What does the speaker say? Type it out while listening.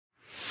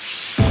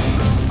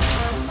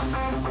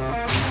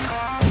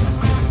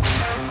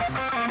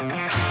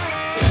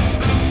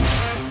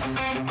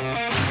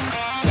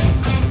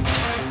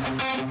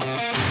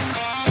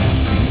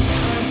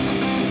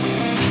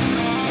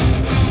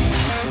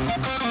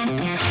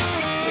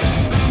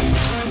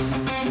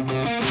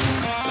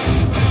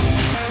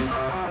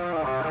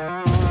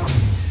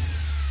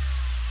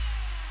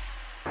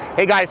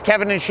Hey guys,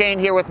 Kevin and Shane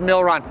here with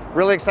Milron.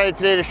 Really excited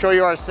today to show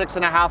you our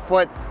 6.5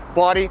 foot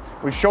body.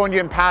 We've shown you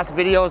in past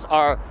videos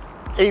our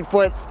 8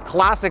 foot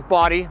classic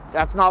body.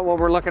 That's not what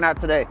we're looking at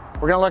today.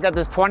 We're gonna look at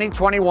this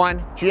 2021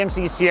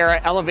 GMC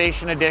Sierra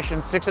Elevation Edition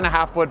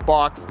 6.5 foot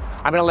box.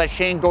 I'm gonna let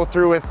Shane go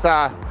through with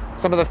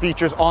some of the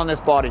features on this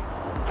body.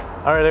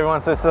 All right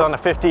everyone, so this is on a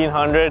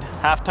 1500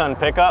 half-ton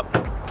pickup.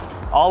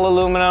 All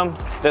aluminum.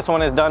 This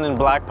one is done in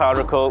black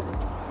powder coat.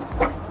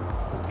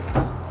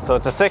 So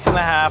it's a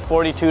 6.5,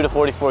 42 to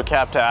 44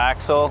 cap to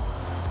axle,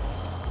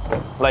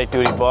 light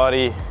duty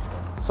body.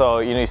 So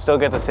you still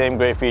get the same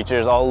great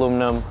features, all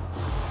aluminum,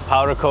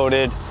 powder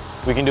coated.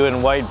 We can do it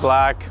in white,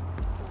 black.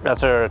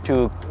 That's our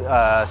two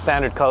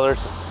standard colors.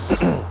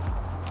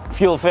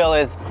 Fuel fill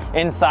is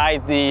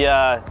inside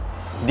the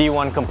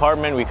D1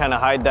 compartment. We kind of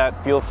hide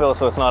that fuel fill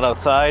so it's not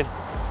outside.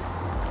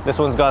 This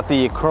one's got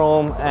the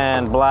chrome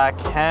and black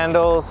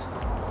handles.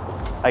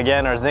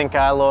 Again, our zinc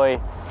alloy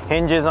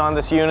hinges on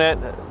this unit,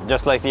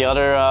 just like the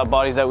other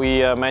bodies that we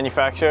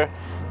manufacture.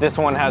 This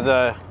one has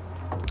a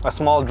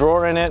small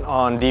drawer in it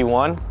on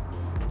D1.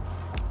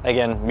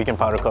 Again, we can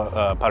powder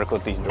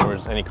coat these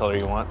drawers any color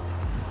you want.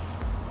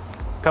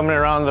 Coming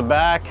around the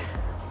back,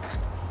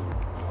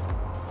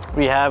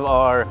 we have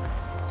our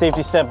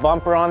safety step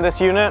bumper on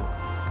this unit.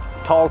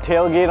 Tall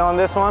tailgate on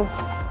this one.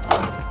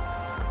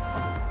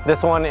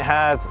 This one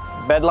has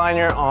bed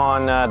liner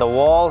on the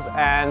walls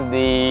and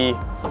the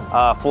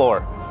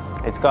floor.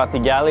 It's got the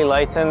galley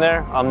lights in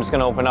there. I'm just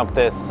gonna open up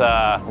this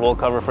roll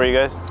cover for you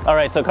guys. All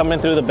right, so coming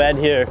through the bed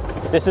here,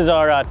 this is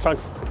our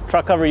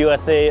Truck Cover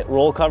USA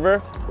roll cover.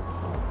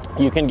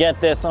 You can get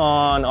this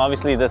on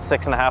obviously the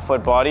 6.5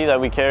 foot body that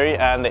we carry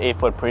and the 8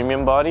 foot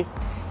premium body.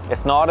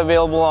 It's not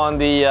available on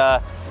the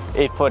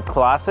 8 foot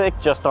classic,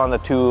 just on the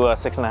two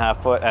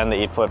 6.5 foot and the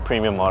 8 foot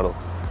premium models.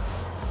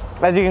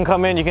 As you can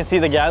come in, you can see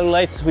the galley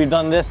lights. We've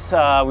done this,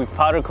 we've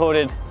powder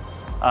coated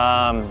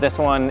this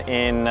one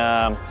in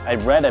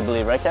red, I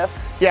believe, right, Kev?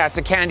 Yeah, it's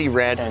a candy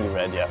red. Candy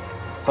red, yeah.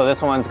 So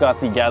this one's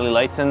got the galley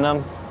lights in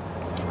them.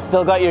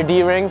 Still got your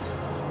D-rings,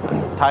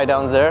 tie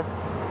downs there.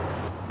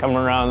 Coming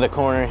around the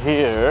corner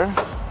here,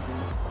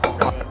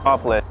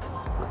 top lid.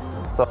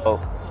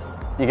 So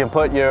you can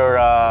put your,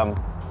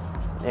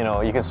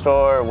 you can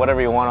store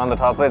whatever you want on the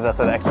top lid. That's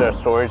an extra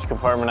storage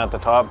compartment at the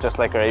top, just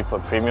like our 8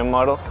 foot premium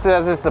model.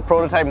 As it's the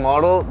prototype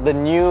model,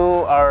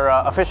 our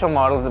official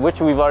models,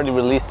 which we've already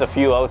released a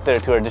few out there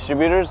to our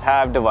distributors,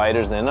 have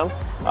dividers in them.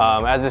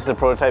 As it's the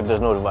prototype, there's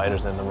no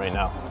dividers in them right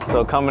now.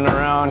 So coming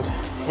around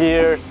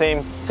here,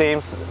 exactly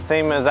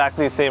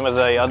the same as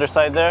the other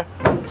side there.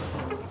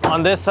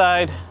 On this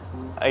side,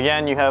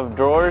 again, you have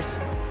drawers,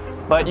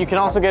 but you can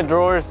also get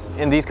drawers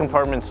in these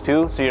compartments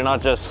too. So you're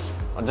not just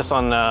on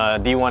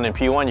D1 and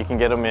P1, you can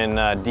get them in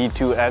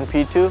D2 and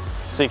P2.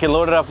 So you can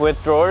load it up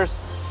with drawers.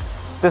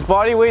 This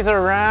body weighs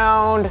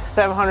around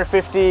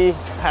 750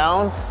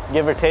 pounds,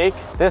 give or take.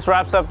 This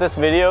wraps up this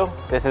video.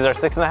 This is our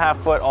 6.5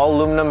 foot all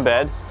aluminum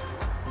bed.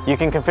 You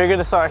can configure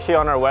this actually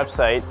on our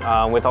website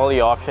with all the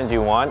options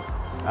you want.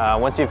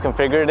 Once you've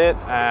configured it,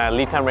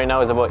 lead time right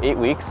now is about 8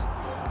 weeks.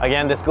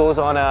 Again, this goes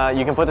on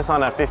you can put this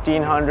on a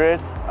 1500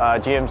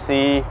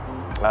 GMC,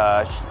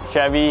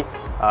 Chevy,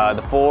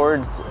 the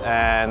Fords,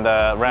 and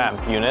Ram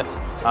units.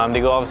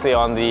 They go obviously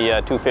on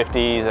the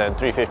 250s and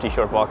 350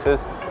 short boxes.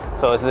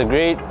 So this is a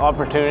great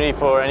opportunity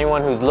for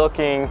anyone who's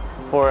looking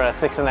for a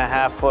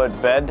 6.5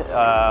 foot bed.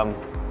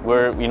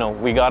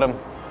 We got them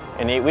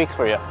in 8 weeks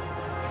for you.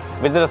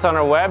 Visit us on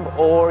our web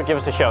or give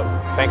us a shout.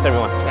 Thanks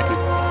everyone. Thank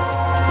you.